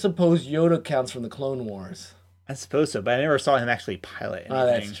I don't suppose Yoda counts from the Clone Wars. I suppose so, but I never saw him actually pilot anything. Oh,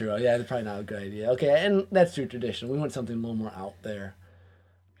 that's true. Yeah, that's probably not a good idea. Okay, and that's true tradition. We want something a little more out there.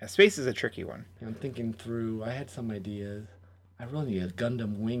 Yeah, space is a tricky one. I'm thinking through. I had some ideas. I really need a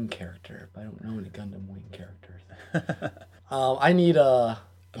Gundam Wing character, but I don't know any Gundam Wing characters. I need a...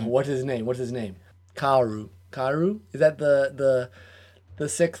 What's his name? Karu. Karu? Is that the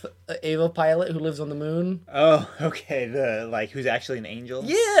sixth Ava pilot who lives on the moon? Oh, okay. Who's actually an angel?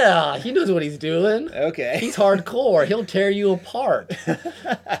 Yeah, he knows what he's doing. Okay. He's hardcore. He'll tear you apart.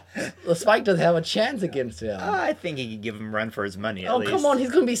 The Spike doesn't have a chance against him. I think he could give him a run for his money at least. Oh, come on.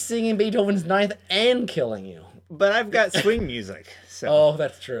 He's going to be singing Beethoven's Ninth and killing you. But I've got swing music. So. Oh,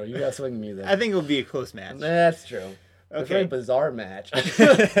 that's true. You got swing music. I think it'll be a close match. That's true. It's a very bizarre match.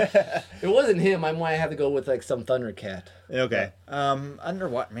 It wasn't him. I might have to go with some Thundercat. Okay. Under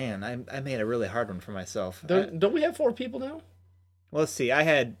what? Man, I made a really hard one for myself. Don't we have 4 people now? Well, let's see. I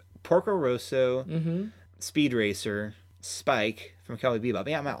had Porco Rosso, Mm-hmm. Speed Racer, Spike from Cowboy Bebop.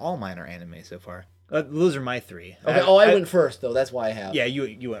 Yeah, all mine are anime so far. Those are my 3. Okay. I went first though. That's why I have. Yeah,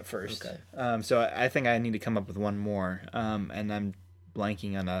 you went first. Okay. So I think I need to come up with one more. And I'm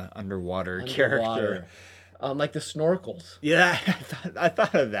blanking on a underwater character. Like the snorkels. Yeah, I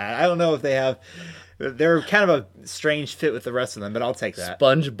thought of that. I don't know if they have. They're kind of a strange fit with the rest of them, but I'll take that.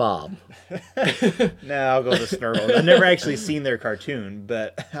 SpongeBob. No, I'll go with the Snorkels. I've never actually seen their cartoon,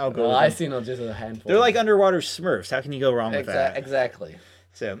 but I'll go with them. I've seen just a handful. They're like underwater Smurfs. How can you go wrong with that? Exactly.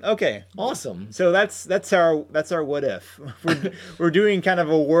 So okay, awesome. So that's our what if. We're doing kind of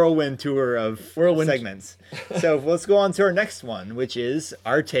a whirlwind tour of segments. So let's go on to our next one, which is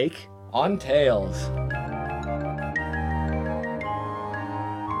our take on Tails.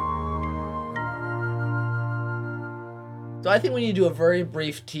 So I think we need to do a very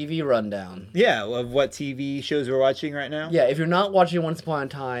brief TV rundown. Yeah, of what TV shows we're watching right now. Yeah, if you're not watching Once Upon a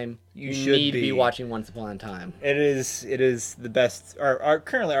Time, you need to be watching Once Upon a Time. It is the best,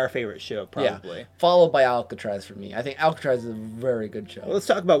 currently our favorite show, probably. Yeah, followed by Alcatraz for me. I think Alcatraz is a very good show. Well, let's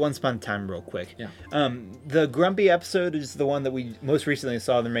talk about Once Upon a Time real quick. Yeah. The Grumpy episode is the one that we most recently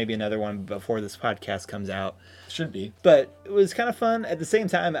saw. There may be another one before this podcast comes out. Should be. But it was kind of fun. At the same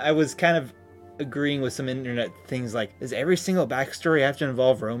time, I was kind of agreeing with some internet things like, does every single backstory have to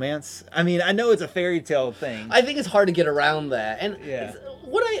involve romance? I mean, I know it's a fairy tale thing. I think it's hard to get around that. And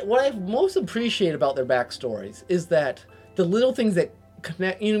what I most appreciate about their backstories is that the little things that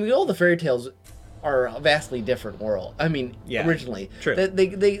connect, all the fairy tales are a vastly different world. I mean, Yeah, originally. true.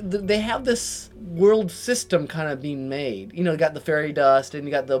 They have this world system kind of being made. You know, you got the fairy dust, and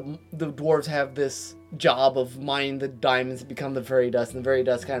you got the dwarves have this job of mining the diamonds to become the fairy dust, and the fairy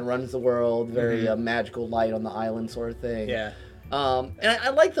dust kind of runs the world, very magical light on the island sort of thing. Yeah. And I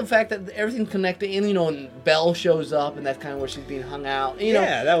like the fact that everything's connected, and you know, and Belle shows up, and that's kind of where she's being hung out. You know,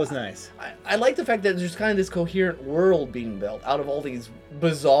 Yeah, that was nice. I like the fact that there's kind of this coherent world being built out of all these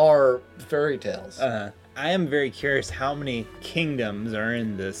bizarre fairy tales. I am very curious how many kingdoms are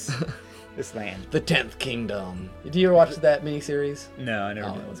in this this land. The 10th Kingdom. Did you ever watch that miniseries? No, I never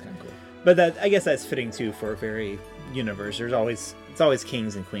Oh, did. that was kind of cool. But I guess that's fitting too for a fairy universe. It's always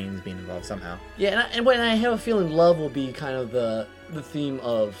kings and queens being involved somehow. Yeah, and when I have a feeling love will be kind of the theme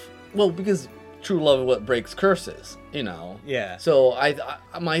of, well, because true love is what breaks curses, you know. Yeah. So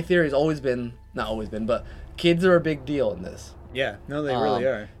my theory has always been, not always been, but kids are a big deal in this. Yeah. No, they really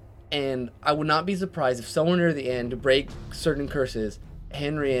are. And I would not be surprised if somewhere near the end, to break certain curses,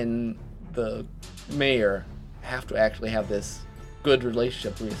 Henry and the mayor have to actually have this good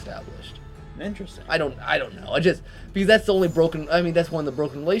relationship reestablished. Interesting. I don't know. Because that's the only broken. I mean, that's one of the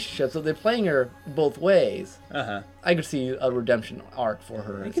broken relationships. So they're playing her both ways. I could see a redemption arc for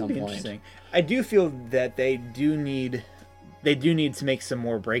her at some point. Interesting. I do feel that they do need to make some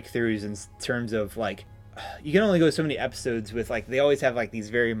more breakthroughs in terms of like, you can only go so many episodes with like, they always have like these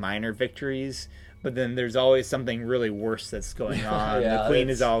very minor victories, but then there's always something really worse that's going on. Yeah, the queen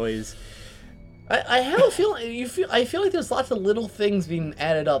is always. I have a feeling. I feel like there's lots of little things being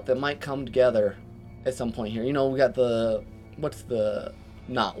added up that might come together at some point here. You know, we got what's the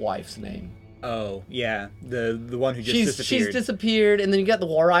not wife's name? Oh yeah, the one who just disappeared. She's disappeared, and then you got the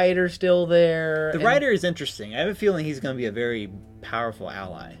writer still there. The writer is interesting. I have a feeling he's going to be a very powerful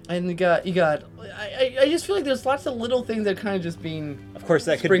ally. And you got. I just feel like there's lots of little things that are kind of just being. Of course,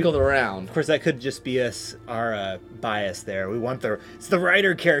 that sprinkled around. Of course, that could just be our bias there. We want it's the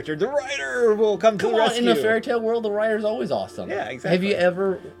writer character. The writer will come to the rescue. In the fairy tale world, the writer's always awesome. Yeah, exactly. Have you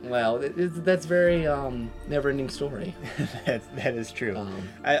ever? Well, that's very never-ending story. that is true.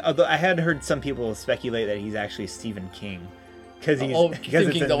 Although I had heard some people speculate that he's actually Stephen King, because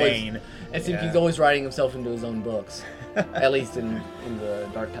it's a Maine. And Stephen King's always writing himself into his own books, at least in the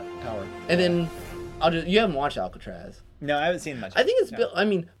Dark Tower. And then you haven't watched Alcatraz. No, I haven't seen much. I think it's built. I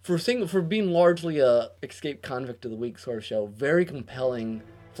mean, for being largely a escape convict of the week sort of show, very compelling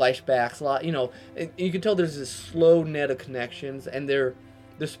flashbacks. A lot, you know, you can tell there's this slow net of connections, and they're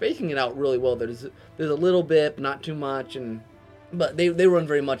spacing it out really well. There's a little bit, but not too much, but they run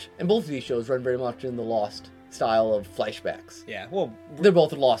very much, and both of these shows run very much in the Lost style of flashbacks. Yeah, well, they're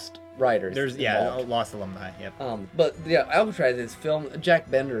both Lost writers. There's Lost alumni. Yep. But yeah, Alcatraz is filmed. Jack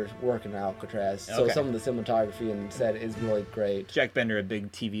Bender's working Alcatraz, so some of the cinematography and set is really great. Jack Bender, a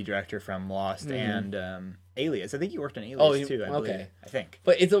big TV director from Lost and Alias. I think he worked on Alias too. I think.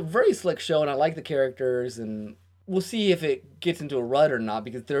 But it's a very slick show, and I like the characters, and we'll see if it gets into a rut or not,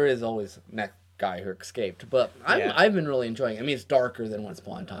 because there is always next guy who escaped. But I've been really enjoying it. I mean, it's darker than Once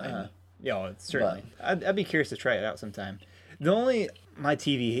Upon a Time. Yeah, certainly. I'd be curious to try it out sometime. My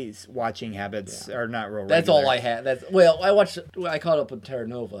TV's watching habits are not real regular. That's all I had. I caught up with Terra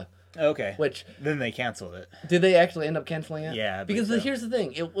Nova. Okay. Which then they canceled it. Did they actually end up canceling it? Yeah. Because here's the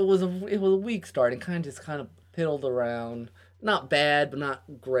thing. It was a weak start and kind of piddled around. Not bad, but not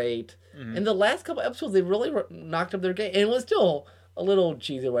great. Mm-hmm. And the last couple episodes, they really knocked up their game. And it was still a little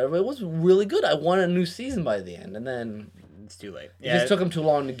cheesy or whatever. It was really good. I wanted a new season by the end, and then it's too late. It just took them too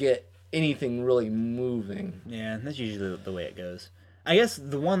long to get anything really moving. Yeah, that's usually the way it goes. I guess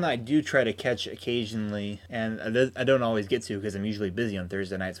the one that I do try to catch occasionally, and I don't always get to because I'm usually busy on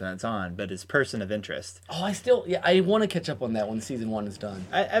Thursday nights when it's on, but is Person of Interest. Oh, I want to catch up on that when season 1 is done.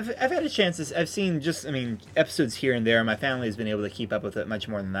 I've had a chance. I've seen episodes here and there. My family has been able to keep up with it much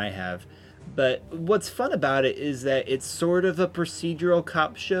more than I have. But what's fun about it is that it's sort of a procedural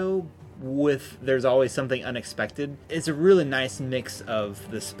cop show there's always something unexpected. It's a really nice mix of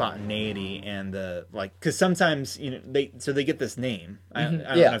the spontaneity and because sometimes, they get this name. I don't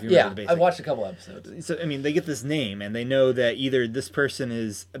know if you remember the basics. I watched a couple episodes. So, they get this name and they know that either this person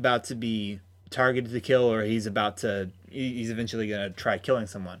is about to be targeted to kill or he's eventually going to try killing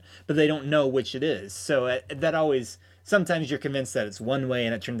someone, but they don't know which it is. So that always, sometimes you're convinced that it's one way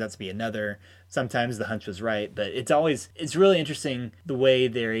and it turns out to be another. Sometimes the hunch was right, but it's really interesting the way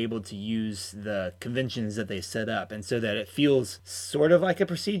they're able to use the conventions that they set up, and so that it feels sort of like a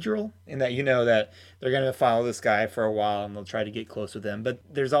procedural, in that that they're going to follow this guy for a while and they'll try to get close with him, but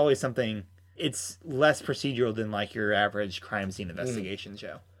there's always something. It's less procedural than like your average crime scene investigation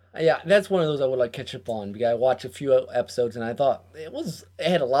show. Yeah, that's one of those I would like catch up on because I watched a few episodes and I thought it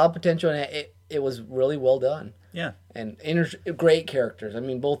had a lot of potential and it was really well done. Yeah. And great characters. I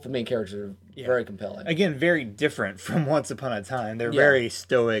mean, both the main characters are very compelling. Again, very different from Once Upon a Time. They're very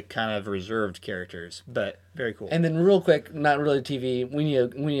stoic, kind of reserved characters, but very cool. And then real quick, not really TV, we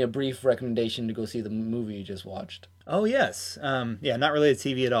need a brief recommendation to go see the movie you just watched. Oh, yes. Yeah, not related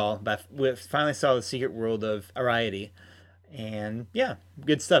to TV at all, but we finally saw The Secret World of Arrietty. And yeah,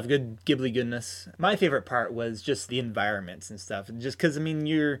 good stuff, good Ghibli goodness. My favorite part was just the environments and stuff. Just because, I mean,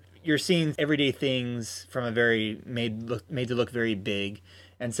 you're seeing everyday things from a very made to look very big.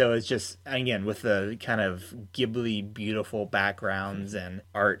 And so it's just, again, with the kind of Ghibli beautiful backgrounds and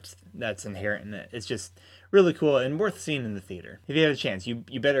art that's inherent in it. It's just really cool and worth seeing in the theater. If you have a chance, you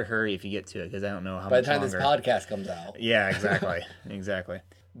better hurry if you get to it because I don't know how much longer. By the time this podcast comes out. Yeah, exactly. Exactly.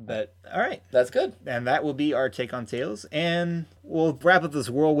 But all right. That's good. And that will be our take on Tales. And we'll wrap up this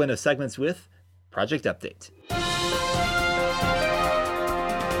whirlwind of segments with Project Update.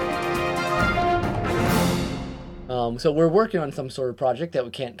 So we're working on some sort of project that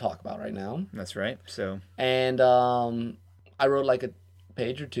we can't talk about right now. That's right. So. And I wrote like a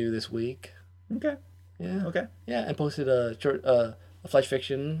page or two this week. Okay. Yeah. Okay. Yeah, and posted a flash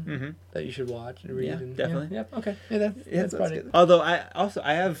fiction that you should watch and read. Yeah, and, definitely. Yeah, okay. Yeah, that's good. Although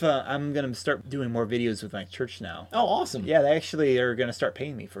I have I'm gonna start doing more videos with my church now. Oh, awesome. Yeah, they actually are gonna start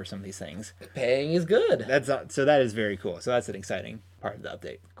paying me for some of these things. Paying is good. So that is very cool. So that's an exciting part of the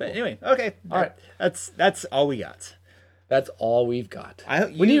update. Cool. But anyway, okay. All right. That's all we got. That's all we've got.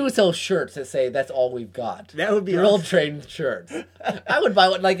 We need to sell shirts that say "That's all we've got." That would be Drill Train shirts. I would buy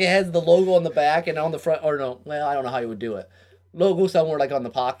one like it has the logo on the back and on the front. Or no, well, I don't know how you would do it. Logo somewhere like on the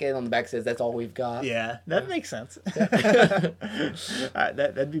pocket, on the back says "That's all we've got." Yeah, that makes sense.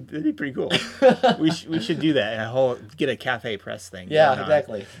 That'd be pretty cool. We should do that. Get a cafe press thing. Yeah,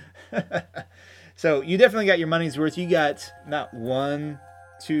 exactly. So you definitely got your money's worth. You got not 1,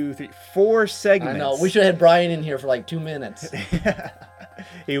 2, 3, 4 segments. I know. We should have had Brian in here for like 2 minutes.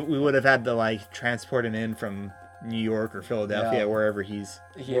 We would have had to like transport him in from New York or Philadelphia, wherever he's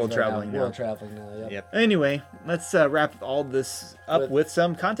world traveling now. World traveling now, yep. Anyway, let's wrap all this up with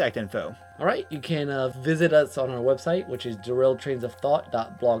some contact info. All right, you can visit us on our website, which is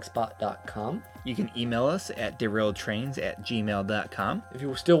derailedtrainsofthought.blogspot.com. You can email us at derailedtrains@gmail.com. If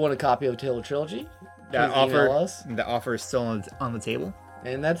you still want a copy of Tale of Trilogy, that email us. The offer is still on the table.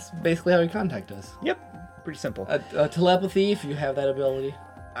 And that's basically how you contact us. Yep, pretty simple. Telepathy, if you have that ability.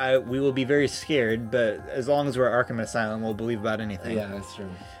 We will be very scared, but as long as we're at Arkham Asylum, we'll believe about anything. Yeah, that's true.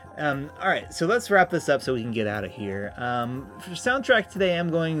 All right, so let's wrap this up so we can get out of here. For soundtrack today, I'm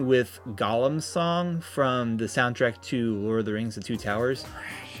going with Gollum's song from the soundtrack to Lord of the Rings: The Two Towers.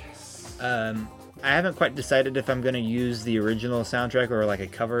 I haven't quite decided if I'm going to use the original soundtrack or like a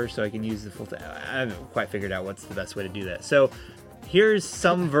cover so I can use the full I haven't quite figured out what's the best way to do that. So here's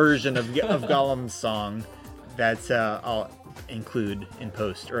some version of Gollum's song that I'll include in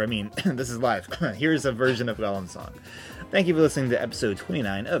post. Or, I mean, this is live. Here's a version of Gollum's song. Thank you for listening to episode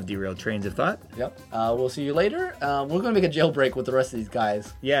 29 of Derailed Trains of Thought. Yep. We'll see you later. We're going to make a jailbreak with the rest of these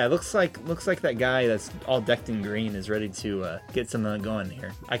guys. Yeah, it looks like that guy that's all decked in green is ready to get something going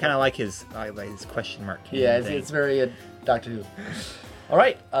here. I kind of like his question mark. Yeah, it's very Doctor Who. All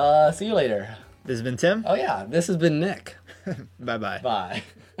right. See you later. This has been Tim. Oh, yeah. This has been Nick. Bye-bye. Bye.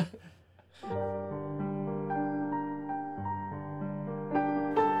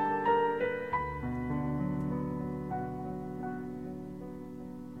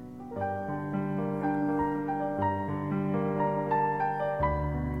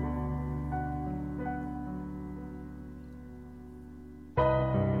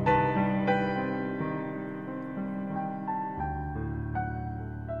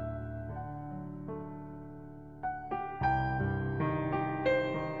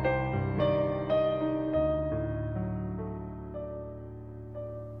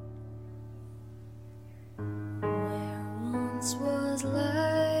 Was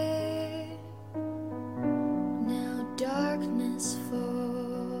light, now darkness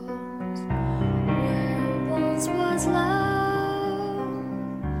falls. Where once was love,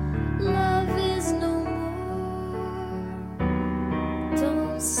 love is no more.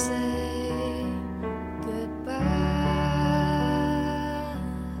 Don't say goodbye.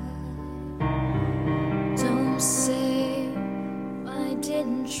 Don't say I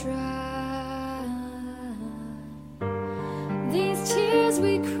didn't try. These tears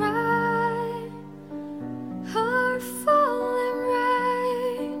we cry are falling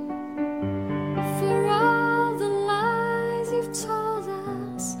rain for all the lies you've told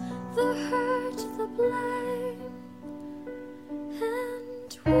us, the hurt, the blame,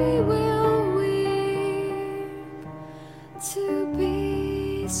 and we will weep to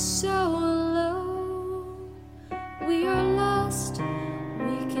be so alone. We are lost,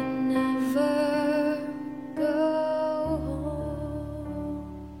 we can never go home.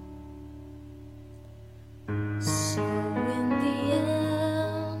 So in the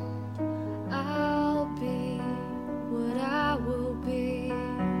end, I'll be what I will be.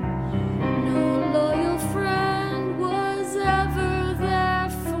 No loyal friend was ever there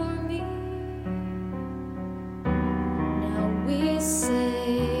for me. Now we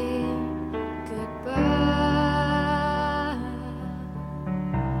say goodbye.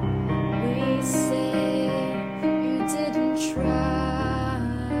 We say you didn't try.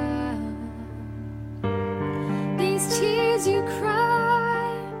 These tears you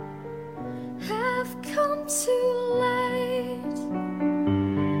cry have come too late.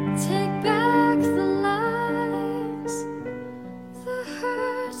 Take back the lies, the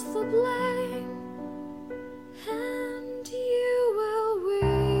hurt, the blame, and you will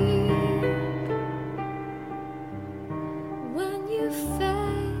weep when you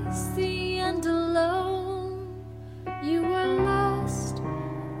face the end alone. You are lost,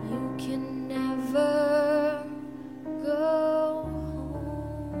 you can never go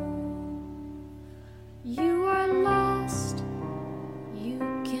home. You are lost, you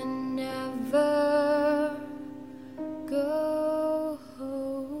can never go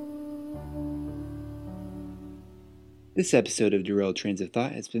home. This episode of Derailed Trains of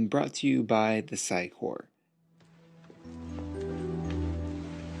Thought has been brought to you by the Psi Corps.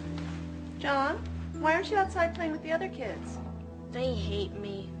 John, why aren't you outside playing with the other kids? They hate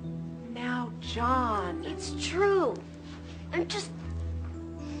me. Now, John, It's true. I'm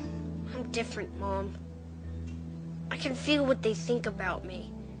different, Mom. I can feel what they think about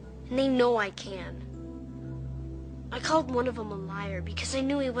me, and they know I can. I called one of them a liar because I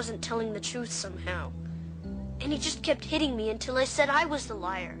knew he wasn't telling the truth somehow. And he just kept hitting me until I said I was the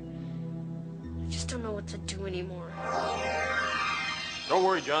liar. I just don't know what to do anymore. Don't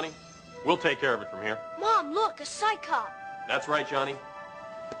worry, Johnny. We'll take care of it from here. Mom, look, a Psi Cop. That's right, Johnny.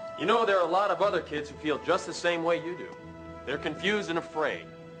 You know, there are a lot of other kids who feel just the same way you do. They're confused and afraid,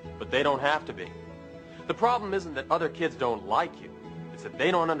 but they don't have to be. The problem isn't that other kids don't like you. It's that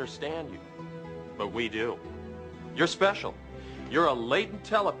they don't understand you. But we do. You're special. You're a latent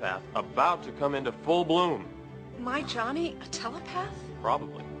telepath about to come into full bloom. my Johnny a telepath?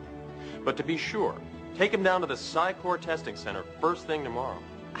 Probably. But to be sure, take him down to the Psi Corps testing center first thing tomorrow.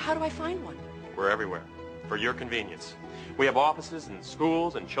 How do I find one? We're everywhere, for your convenience. We have offices and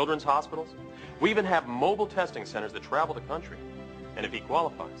schools and children's hospitals. We even have mobile testing centers that travel the country. And if he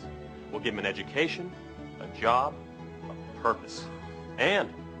qualifies, we'll give him an education, a job, a purpose. And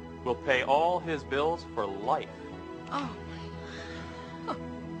we'll pay all his bills for life. Oh.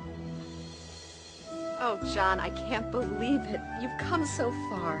 Oh, John, I can't believe it. You've come so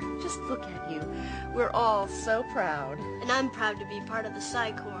far. Just look at you. We're all so proud. And I'm proud to be part of the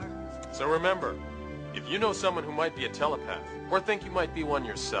Psi Corps. So remember, if you know someone who might be a telepath, or think you might be one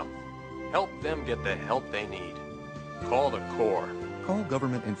yourself, help them get the help they need. Call the Corps. Call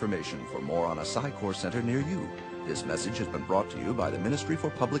government information for more on a Psi Corps center near you. This message has been brought to you by the Ministry for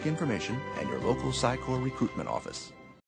Public Information and your local Psi Corps recruitment office.